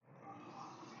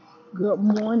Good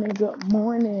morning, good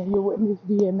morning. You wouldn't this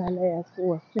be my last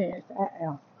 4 cents. I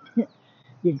am.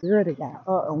 Your girl that got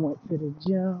up and went to the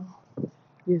gym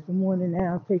this morning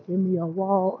now, taking me a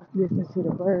walk, listening to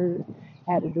the birds.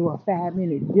 Had to do a 5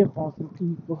 minute dip on some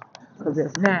people. Because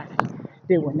if not,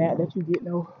 they will not let you get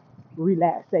no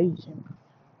relaxation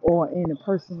or any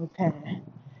personal time.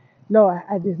 No,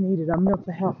 I just needed a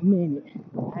mental health minute.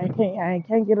 I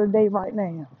can't get a day right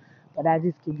now, but I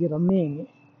just could get a minute.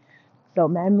 So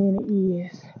my minute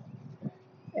is,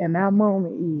 and my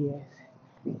moment is,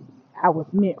 I was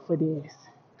meant for this.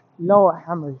 Lord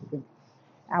have mercy.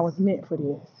 I was meant for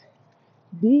this.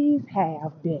 These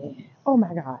have been, oh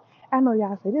my God. I know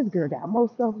y'all say this girl got more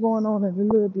stuff going on in a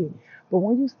little bit. But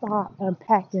when you start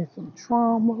unpacking some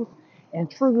traumas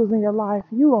and triggers in your life,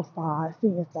 you will start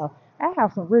seeing stuff. I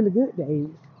have some really good days,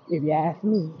 if you ask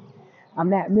me. I'm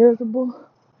not miserable.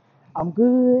 I'm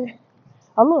good.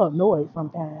 A little annoyed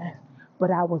sometimes. But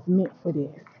I was meant for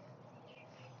this.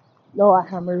 Lord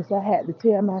have mercy. I had to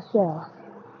tell myself,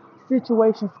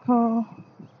 situations come,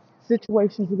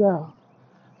 situations go.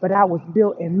 But I was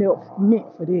built and meant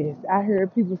for this. I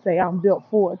heard people say I'm built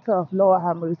for it tough. Lord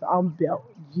have mercy, I'm built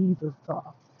Jesus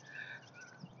tough.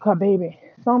 Cause baby,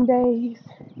 some days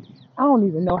I don't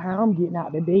even know how I'm getting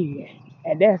out the bed.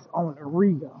 And that's on the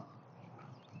real.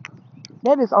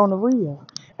 That is on the real.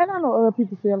 And I know other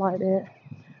people feel like that.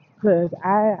 Cause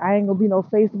I ain't gonna be no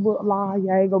Facebook liar.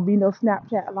 I ain't gonna be no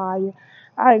Snapchat liar.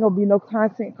 I ain't gonna be no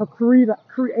content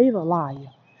creator liar.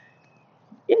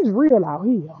 It's real out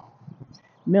here.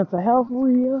 Mental health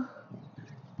real.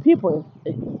 People,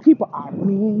 people are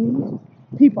mean.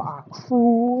 People are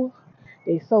cruel.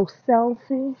 They so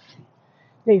selfish.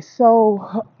 They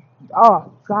so,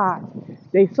 oh God,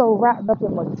 they so wrapped up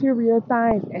in material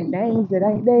things and names that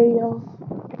ain't theirs.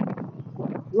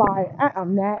 Like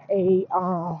I'm not a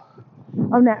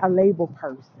label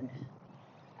person.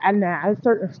 I now at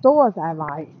certain stores I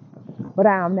like, but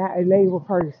I am not a label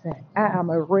person. I am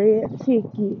a red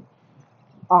ticket,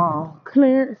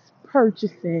 clearance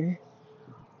purchasing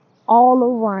all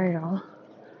around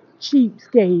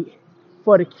cheapskate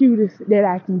for the cutest that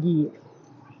I can get.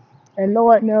 And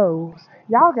Lord knows,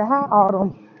 y'all can have all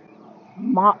them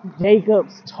Marc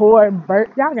Jacobs, Tory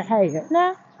Burch, y'all can have it.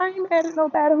 Nah, I ain't mad at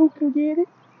nobody who can get it.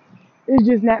 It's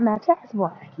just not my tax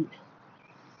bracket.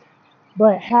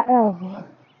 But however,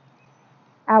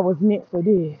 I was meant for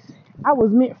this. I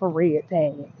was meant for red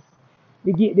tags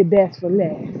to get the best for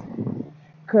less.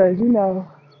 Cause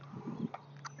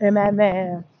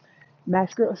and my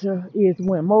scripture is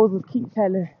when Moses keep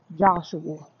telling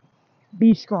Joshua,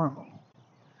 be strong.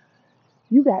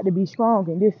 You got to be strong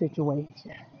in this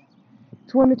situation.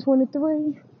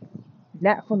 2023,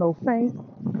 not for no fake,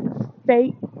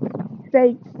 fake,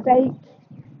 fake,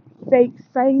 fake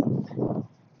saints,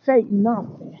 fake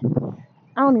nothing.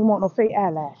 I don't even want no fake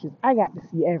eyelashes. I got to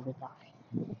see everything.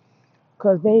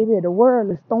 Cause baby, the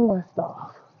world is throwing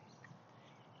stuff.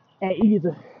 And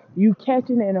either you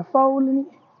catching it and unfolding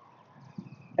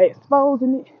it,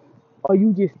 exposing it, or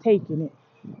you just taking it.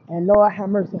 And Lord have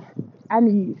mercy, I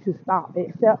need to stop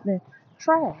accepting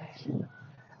trash.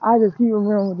 I just keep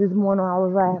remembering this morning when I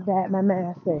was riding back, my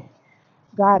man said,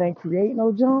 God ain't create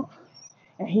no junk,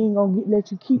 and he ain't gonna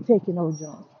let you keep taking no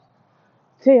junk.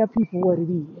 Tell people what it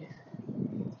is.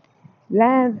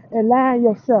 Align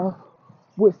yourself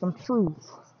with some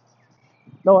truth.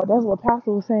 Lord, that's what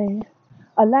Pastor was saying.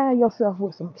 Align yourself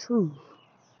with some truth.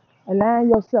 Align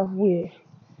yourself with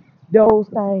those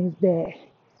things that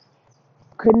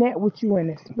connect with you in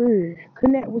the spirit,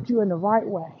 connect with you in the right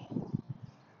way.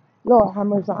 Lord, how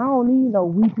much I don't need no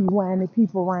weepy, whiny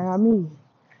people around me.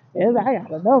 I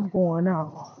got enough going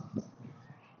on.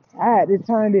 I had to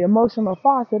turn the emotional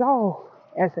faucet off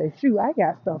and say, shoot, I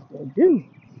got stuff to do.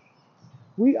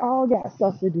 We all got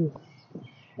stuff to do.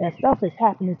 And stuff is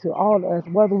happening to all of us,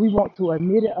 whether we want to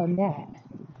admit it or not.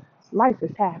 Life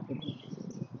is happening.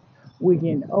 We're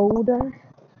getting older.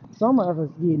 Some of us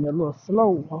getting a little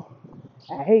slower.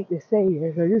 I hate to say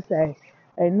it, because you say,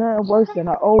 ain't nothing worse than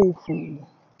an old fool.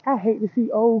 I hate to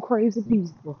see old crazy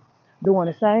people doing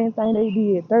the same thing they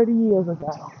did 30 years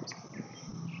ago.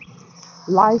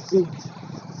 Life is,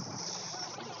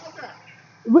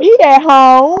 he at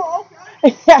home.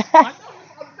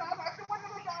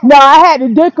 No, I had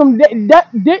to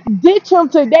ditch him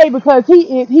today because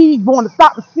he want to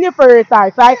stop the sniffer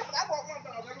everything. So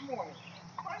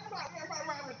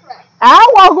I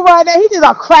walk around there. He just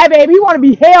a crybaby. He want to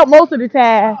be held most of the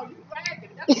time.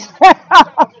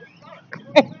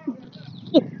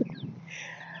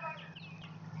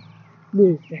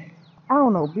 Listen, I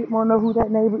don't know. Bit more know who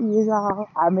that neighbor is, y'all.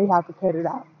 I may have to cut it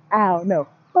out. I don't know.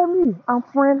 But me, I'm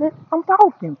friendly. I'm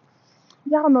talking.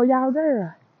 Y'all know y'all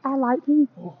girl. I like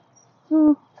people.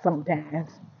 Hmm,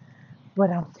 sometimes. But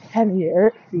I'm telling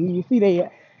you, see, you see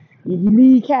that you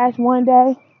need cash one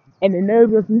day and the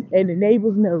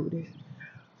neighbors notice.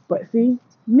 But see,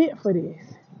 meant for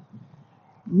this.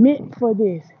 Meant for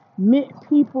this. Meant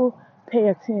people pay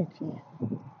attention.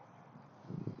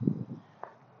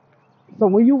 So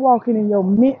when you walking in your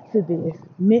meant to this,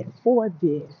 meant for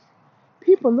this,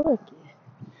 people looking.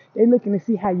 They looking to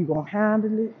see how you gonna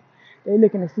handle it. They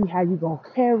looking to see how you gonna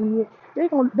carry it.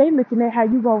 They looking at how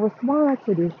you gonna respond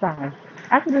to this thing.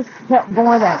 I could just kept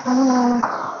going like, no,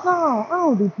 I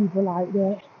don't do people like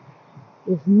that.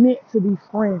 It's meant to be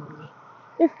friendly.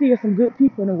 It's still some good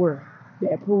people in the world.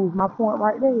 That proves my point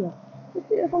right there. It's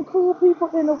still some cool people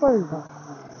in the world.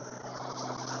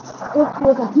 It's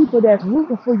still some people that's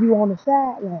rooting for you on the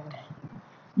sideline.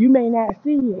 You may not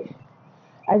see it.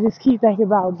 I just keep thinking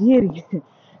about Gideon.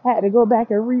 I had to go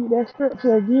back and read that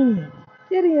scripture again.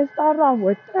 Gideon started off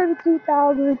with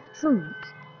 32,000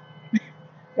 troops.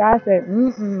 God said,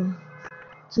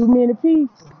 too many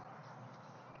people.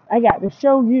 I got to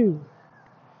show you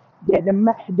that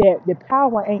the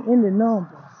power ain't in the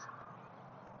numbers.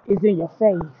 It's in your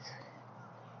faith.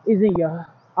 It's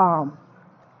um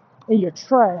in your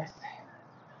trust.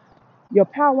 Your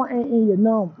power ain't in your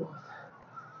numbers.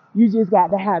 You just got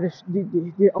to have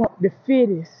the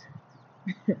fittest.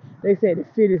 They said the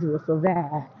fittest will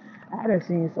survive. I done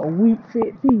seen some weak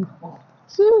fit people.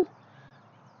 Phew.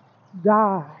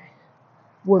 God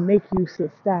will make you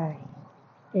sustain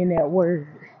in that word.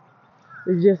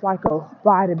 It's just like a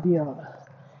bodybuilder.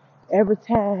 Every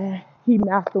time he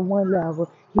master one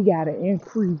level, he got to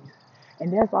increase.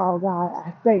 And that's all God,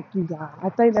 I thank you, God. I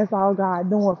think that's all God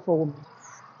doing for me.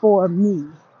 For me.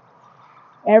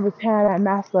 Every time I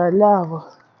master a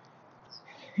level,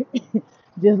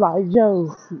 just like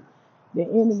Job, the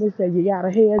enemy said you got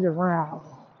a hedge around.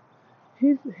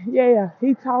 He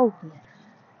talking.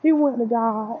 He went to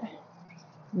God.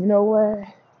 You know what?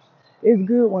 It's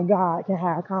good when God can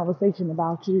have a conversation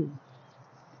about you.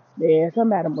 Yeah,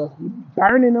 somebody must be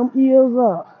burning them ears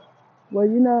up.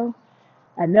 Well,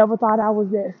 I never thought I was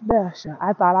that special.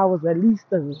 I thought I was the least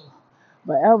of it.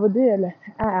 But evidently,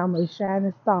 I am a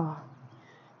shining star.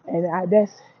 And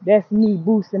that's me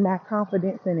boosting my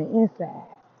confidence in the inside.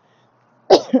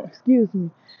 Excuse me.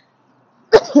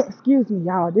 Excuse me,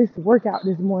 y'all. This workout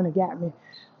this morning got me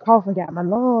coughing, got my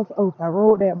lungs open. I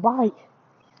rode that bike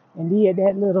and did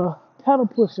that little pedal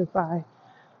pusher thing.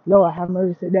 Lord have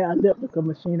mercy, that elliptical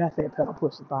machine. I said pedal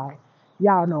pusher thing.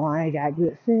 Y'all know I ain't got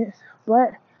good sense,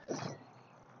 but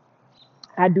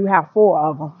I do have 4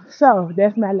 of them. So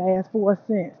that's my last 4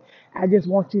 cents. I just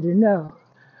want you to know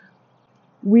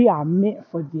we are meant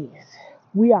for this.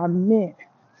 We are meant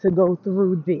to go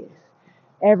through this.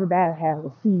 Everybody has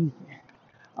a season.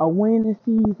 A winning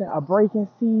season, a breaking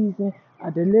season,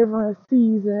 a deliverance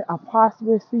season, a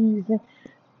prosperous season.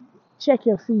 Check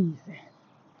your season.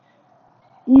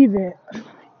 Even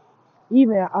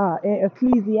in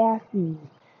Ecclesiastes,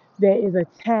 there is a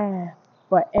time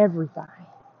for everything.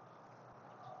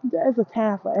 There's a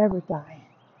time for everything.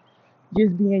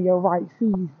 Just be in your right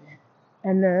season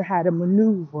and learn how to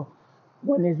maneuver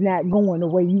when it's not going the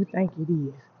way you think it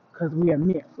is. Because we are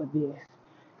meant for this.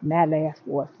 And that last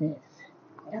 4 cents.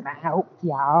 And I hope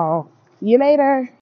y'all see you later.